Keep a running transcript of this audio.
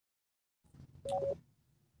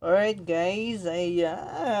Alright guys,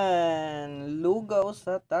 ayan. Lugaw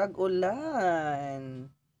sa tag-ulan.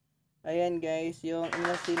 Ayan guys, yung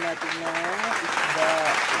inasin natin na isda.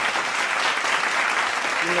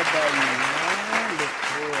 Inabay na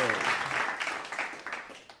lukor.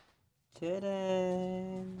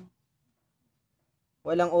 Tadaan!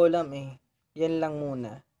 Walang ulam eh. Yan lang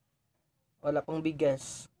muna. Wala pang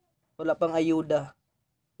bigas. Wala pang ayuda.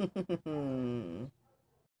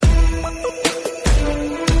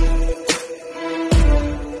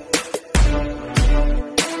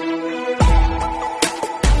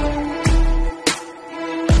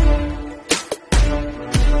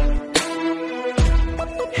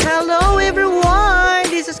 Hello everyone!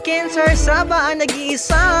 This is Cancer Saba, ang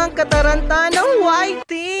nag-iisang kataranta ng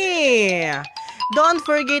YT. Don't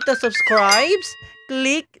forget to subscribe,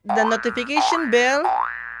 click the notification bell,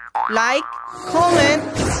 like, comment,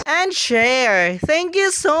 and share. Thank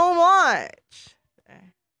you so much!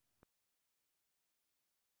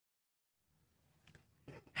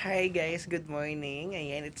 Hi guys, good morning.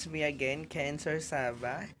 Ayan, it's me again, Cancer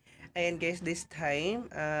Saba. Ayan guys, this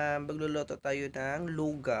time, magluluto tayo ng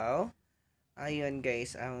lugaw. Ayun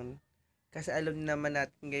guys, kasi alam naman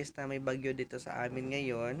natin guys na may bagyo dito sa amin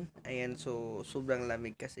ngayon. Ayan, so sobrang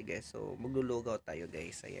lamig kasi guys. So maglulugaw tayo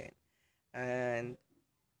guys, ayan. And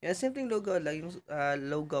yung simpleng lugaw lang, yung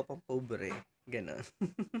lugaw pang pobre. Ganon.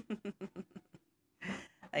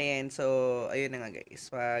 Ayan, so ayun na nga guys.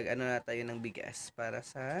 Pag ano na tayo ng bigas para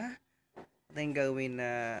sa ating gawin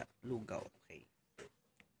na lugaw. Okay.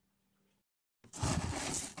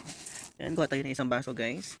 Ayan, kuha tayo ng isang baso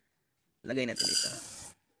guys. Lagay natin dito.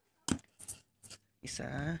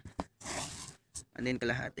 Isa. And then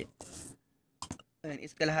kalahati. Ayan,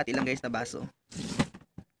 is kalahati lang guys na baso.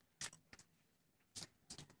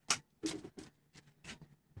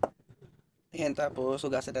 Ayan, tapos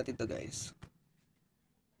hugasan natin to guys.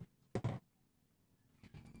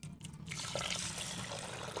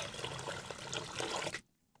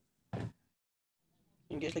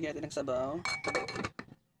 Ayan guys, lagyan natin ng sabaw.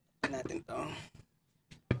 Lagyan natin to.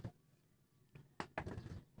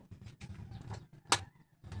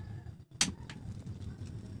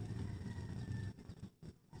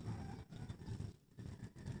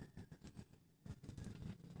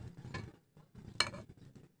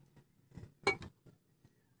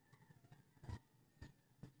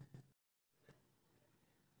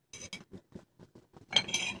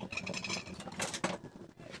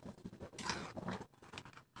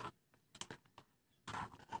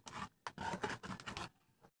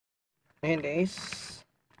 Ayan guys.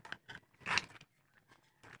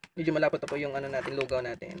 Medyo malapot na po yung ano natin, lugaw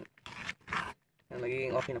natin.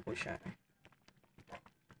 Magiging okay na po siya.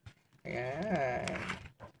 Ayan.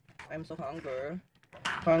 I'm so hungry.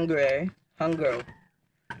 Hunger.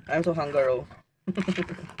 I'm so hungry.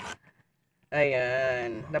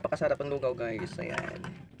 Ayan. Napakasarap ang lugaw guys. Ayan.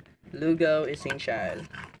 Lugaw essential.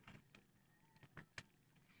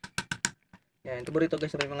 Ayan. Paborito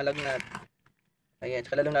guys sa may mga lagnat. Ayan,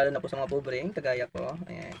 tsaka lalo na po sa mga pobreng, kagaya ko.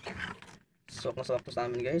 Ayan. Swak na swak to sa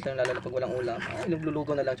amin guys, lalo pag walang ulam. Ay,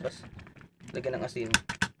 luglulugaw na lang, tsaka lagyan ng asin.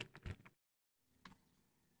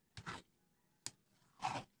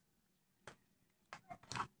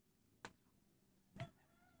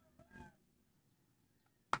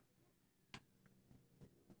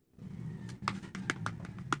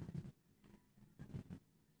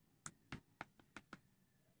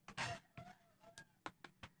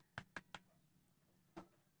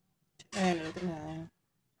 Ayan, ito na.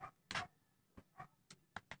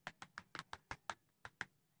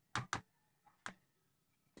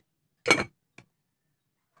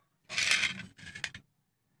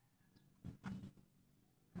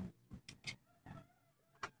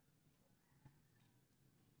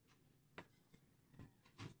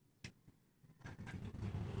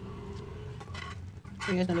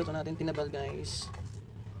 So guys, naluto natin tinabal guys.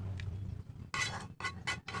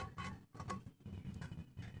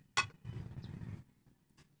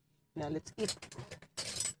 Now let's eat.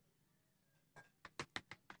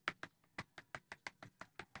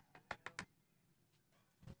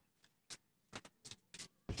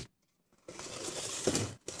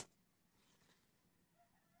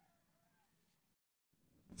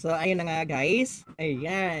 So ayun na nga guys.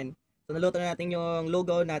 Ayan. So naluto na natin yung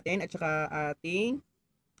lugaw natin at saka ating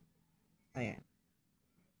ayan.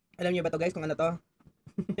 Alam niyo ba to guys kung ano to?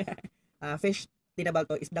 Fish tinabal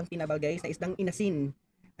to, isdang tinabal guys, na isdang inasin.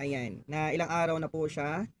 Ayan, na ilang araw na po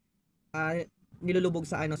siya nilulubog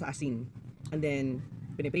sa ano, sa asin. And then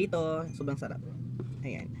piniprito, sobrang sarap.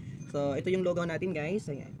 Ayan. So ito yung lugaw natin guys.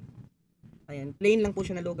 Ayan. Ayan, plain lang po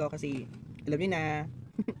siya na lugaw kasi alam niyo na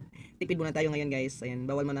tipid muna tayo ngayon guys. Ayan,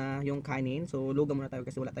 bawal muna yung kanin. So, lugaw muna tayo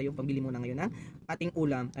kasi wala tayong pambili muna ngayon ng ating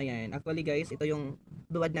ulam. Ayan, actually guys, ito yung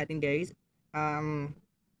duwad natin guys. 2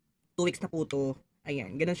 weeks na po to.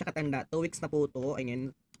 Ayan, ganun siya katanda. 2 weeks na po to. Ayan,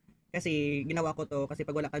 kasi ginawa ko to kasi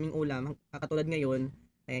pag wala kaming ulam, katulad ngayon,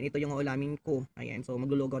 ayan, ito yung ulamin ko. Ayan, so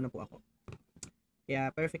maglulugaw na po ako. Kaya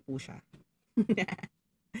perfect po siya.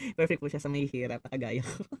 Perfect po siya sa mahihirap na kagaya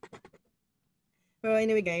ko. Pero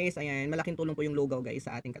anyway guys, ayan, malaking tulong po yung lugaw guys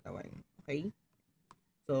sa ating katawan. Okay?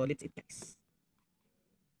 So, let's eat guys.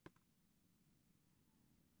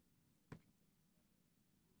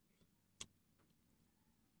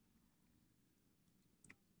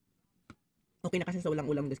 Okay na kasi sa walang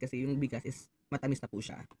ulam guys kasi yung bigas is matamis na po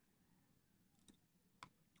siya.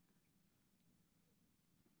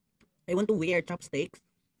 I want to wear chopsticks.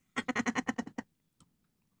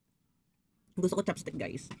 Gusto ko chopstick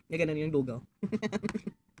guys. Yung ganun yung lugaw.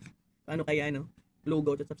 Paano kaya ano?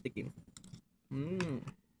 Lugaw at chopstick yun. Mmm.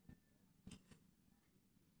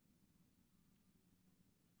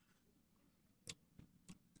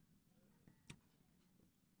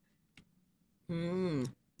 Mmm.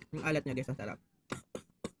 Yung alat niya guys, ang sarap.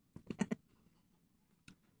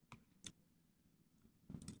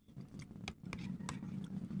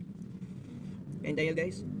 Kain tayo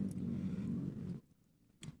guys.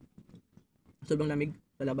 Sobrang lamig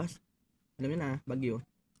sa labas. Alam niyo na, bagyo.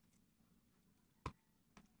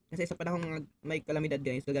 Kasi sa panahon may kalamidad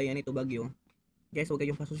guys, kagaya nito bagyo. Guys, huwag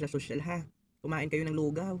kayong pasosyal-sosyal ha. Kumain kayo ng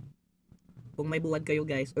lugaw. Kung may buwad kayo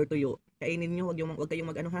guys, or tuyo, kainin nyo, huwag kayong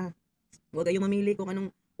mag ano ha. Huwag kayong mamili kung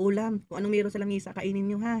anong ulam, kung anong meron sa lamisa, kainin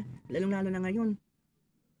nyo ha. Lalong-lalo na ngayon.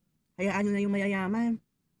 Hayaan nyo na yung mayayaman.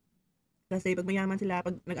 Kasi pag mayaman sila,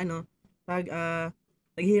 pag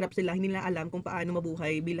naghihirap sila, hindi nila alam kung paano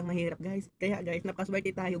mabuhay bilang mahirap guys. Kaya guys,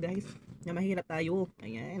 napakaswerte tayo guys, na mahirap tayo.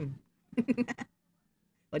 Ayan.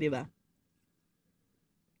 O diba?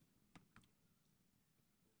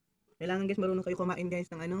 Kailangan guys, marunong kayo kumain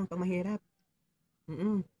guys ng pag mahirap.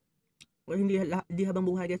 O hindi habang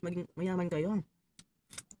buhay guys, maging mayaman kayo.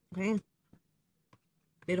 Okay?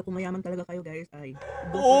 Pero kung mayaman talaga kayo guys, ay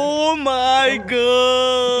Oh my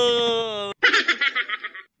God!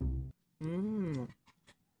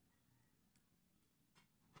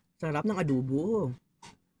 Sarap ng adobo.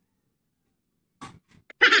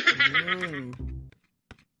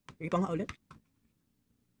 Sige pa nga ulit.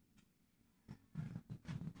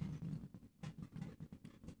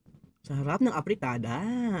 Sarap ng apritada.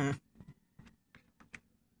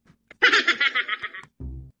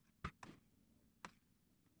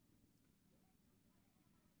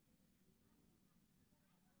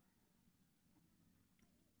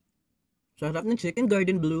 Sarap ng chicken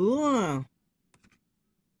garden blue.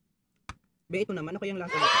 Be, ito naman. Ako yung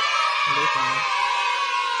lasa nito. Hindi pa.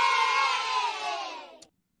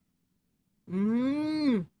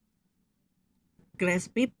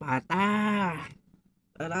 Crispy pata.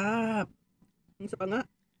 Sarap. Isa pa nga.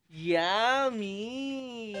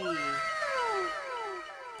 Yummy!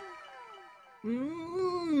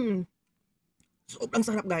 Sobrang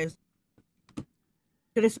sarap guys.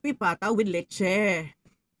 Crispy pata with leche.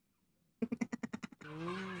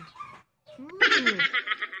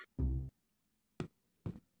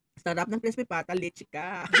 Sarap ng crispy pata, leche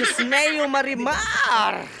ka. Diyos mayo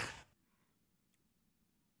marimar!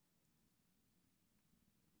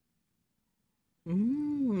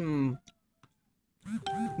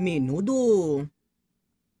 Menudo.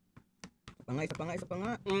 Isa pa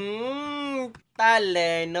nga.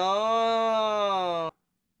 Taleno!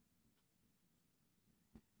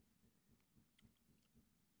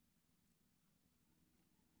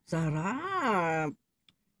 Sarap.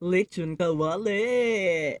 Lechon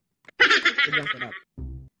kawali. Sobrang sarap.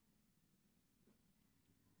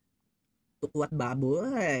 Tukwat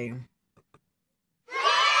baboy.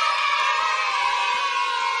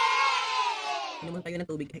 Inuman tayo ng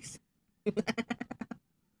tubig guys.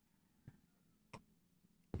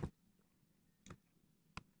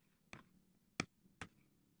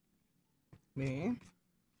 Me.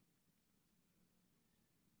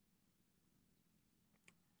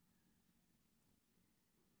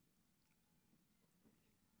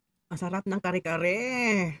 Ang sarap ng kare-kare.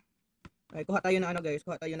 Ay, kuha tayo ng guys.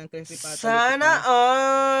 Kuha tayo ng crispy pata. Sana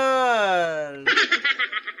all!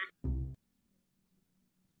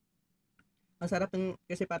 Ang sarap ng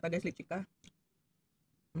crispy pata guys, leche ka.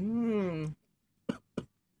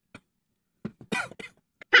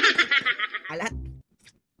 Alat.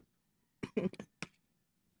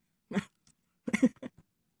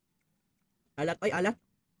 Alat, ay alat.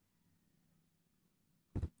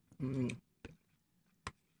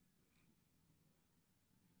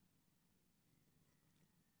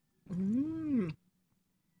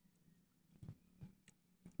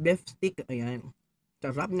 beef stick. Ayan.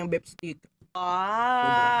 Sarap ng beef stick. Sobra.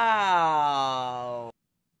 Wow!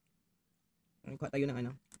 Kuha tayo ng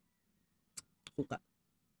ano, suka.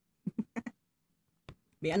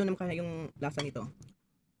 May ano naman kaya yung lasa nito?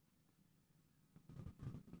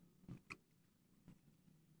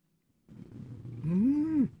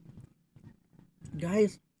 Mmm.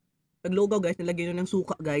 Guys, paglugaw guys, nilagyan nyo ng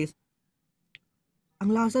suka guys.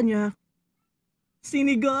 Ang lasa niya,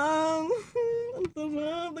 sinigang! Ang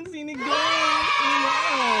sarap ng sinigang!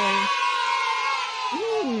 Wow!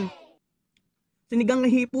 Sinigang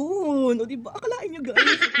na hipon! O diba? Akalain nyo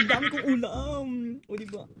guys, ang dami kong ulam! O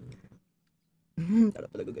diba?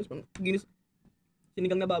 Sarap talaga guys, ginis.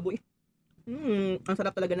 Sinigang na baboy. Ang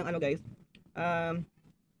sarap talaga ng ano guys.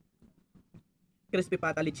 Crispy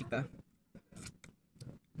pata lichika.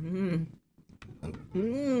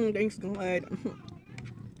 Thanks God.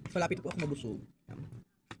 Malapit po ako mabusog.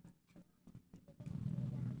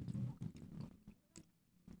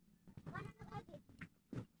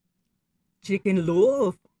 Chicken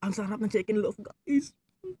loaf. Ang sarap ng chicken loaf, guys.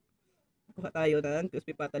 Kuha tayo ng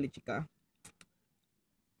crispy pata lichika.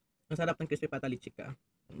 Ang sarap ng crispy pata lichika.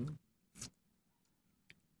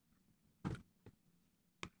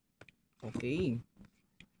 Okay.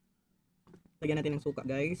 Lagyan natin ng suka,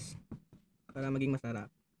 guys. Para maging masarap.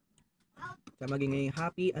 Para maging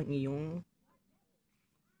happy ang iyong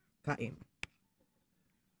kain.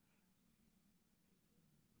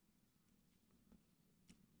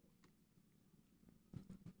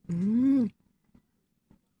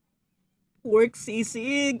 Pork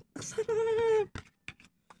sisig. Ang sarap.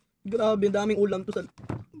 Grabe, daming ulam to sa...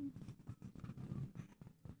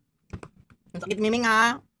 Ang sakit miming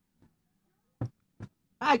ha.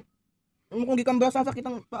 Ay! Ano kung gikambra sa sakit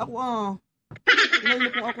ang pa ako ah.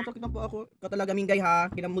 Kinamot mo ako, sakit ang pa ako. Ikaw talaga mingay ha.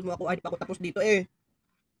 Kinamot mo ako, ay di pa ako tapos dito eh.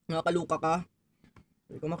 Nakakaluka ka.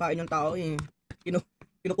 Hindi kumakain ng tao eh.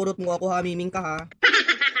 Kinukurot mo ako ha, miming ka ha.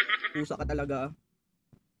 Pusa ka talaga.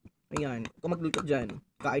 Ayan, kung magluto dyan,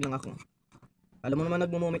 kain lang ako. Alam mo naman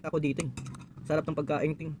nagmumumit ako dito eh. Sarap ng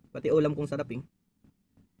pagkain ting. Pati ulam kong sarap eh.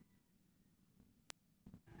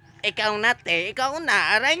 Ikaw na, te. Ikaw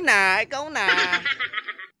na. Aray na. Ikaw na.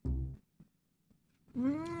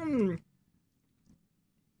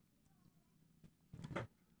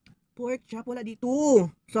 Pork chop wala dito.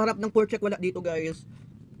 Sarap ng pork chop wala dito guys.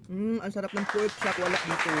 Ang sarap ng pork chop wala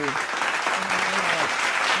dito.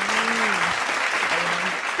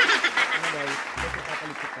 Guys, ito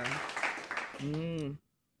papalit ka.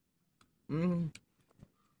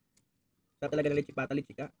 Sarap talaga ng leche pata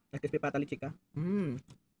lichika. Crispy pata lichika.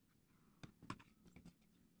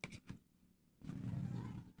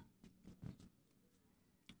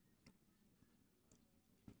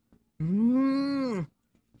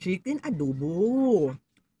 Chicken adobo.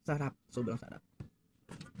 Sarap, sobrang sarap.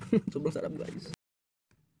 Sobrang sarap, guys.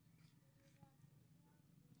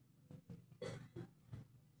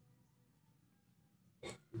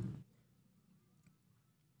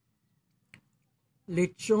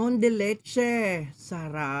 Lechon de leche.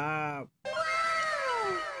 Sarap.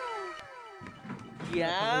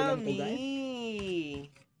 Yummy.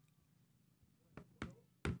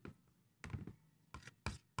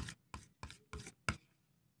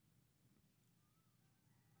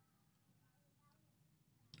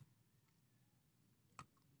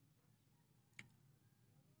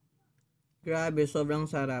 Grabe, sobrang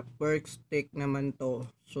sarap. Pork steak naman to.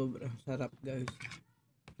 Sobrang sarap, guys.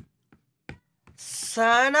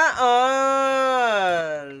 Sana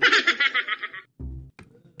all.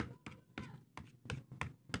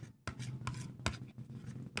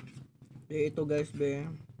 Ito guys, be.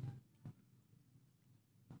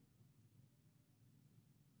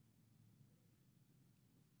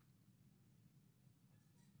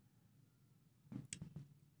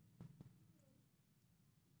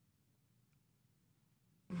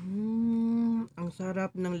 Ang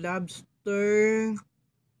sarap ng lobster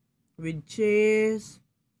with cheese,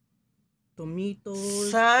 tomatoes,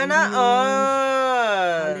 Sana onions, a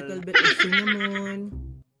all. little bit of cinnamon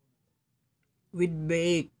with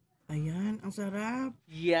bake. Ayan, ang sarap.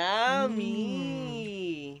 Yummy.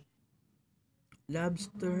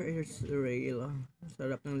 Lobster is real.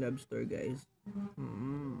 Sarap ng lobster, guys.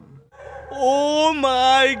 Oh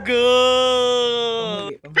my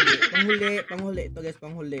God. Panghuli. Ito guys,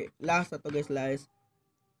 panghuli. Last to guys, last.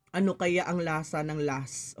 Ano kaya ang lasa ng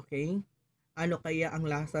last? Okay? Ano kaya ang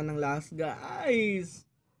lasa ng last, guys?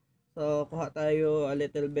 So, kuha tayo a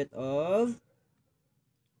little bit of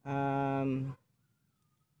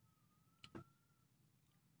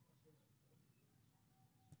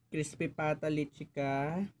crispy pata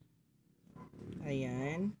lichika.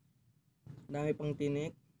 Ayan. Dami pang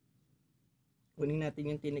tinik. Kunin natin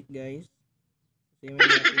yung tinik, guys. Kasi may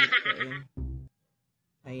mga tinik siya eh.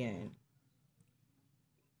 Ayan.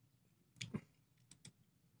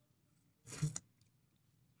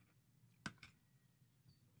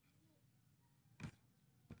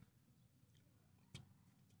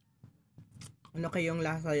 Ano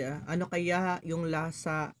kaya yung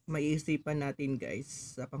lasa maiisipan natin,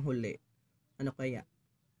 guys, sa panghuli? Ano kaya?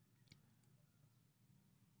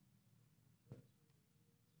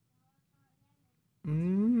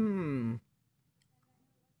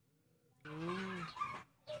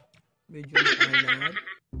 Medyo maalat.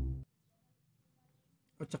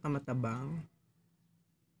 At saka matabang.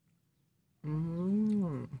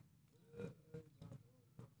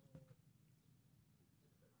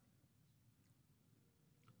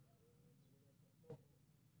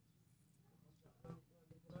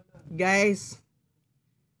 Guys,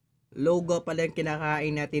 logo pala yung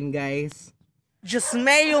kinakain natin, guys. Diyos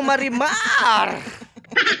mayo marimar!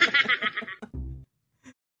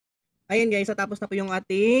 Ayan guys, so tapos na po yung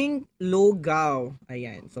ating lugaw.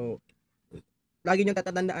 Ayan, so lagi nyo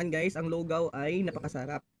tatandaan guys, ang lugaw ay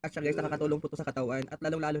napakasarap. At siya guys, nakakatulong po to sa katawan. At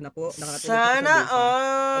lalong-lalo na po, nakakatulong po Sana sa bulsa.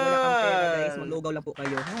 Kung wala kang pera all! guys, maglugaw lang po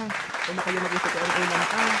kayo. Ha? Kung na kayo mag-isip ko ang ulam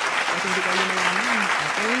pa. Kasi hindi kayo mayaman.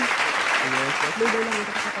 Okay? Yes, so lugaw lang yung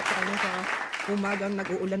kakasapat sa kanya sa umagang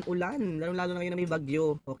nag-uulan-ulan. Lalong-lalo na ngayon na may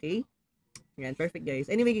bagyo. Okay? Ayan, perfect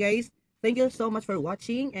guys. Anyway guys, thank you so much for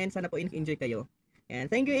watching and sana po enjoy kayo. And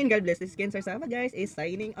thank you and God bless. This is Ken Sarsama guys is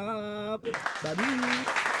signing up. Bye-bye.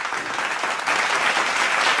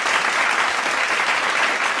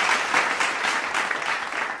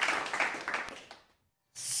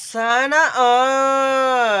 Sana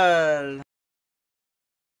all!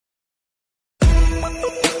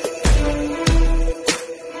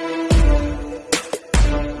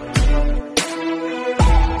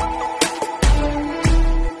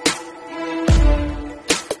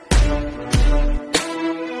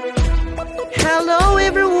 Hello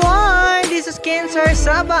everyone! This is Ken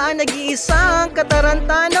Sarsaba, ang nag-iisang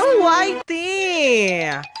katarantanang whitey!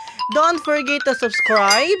 Don't forget to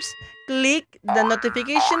subscribe, click the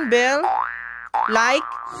notification bell, like,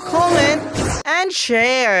 comment, and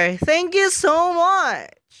share. Thank you so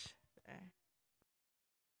much!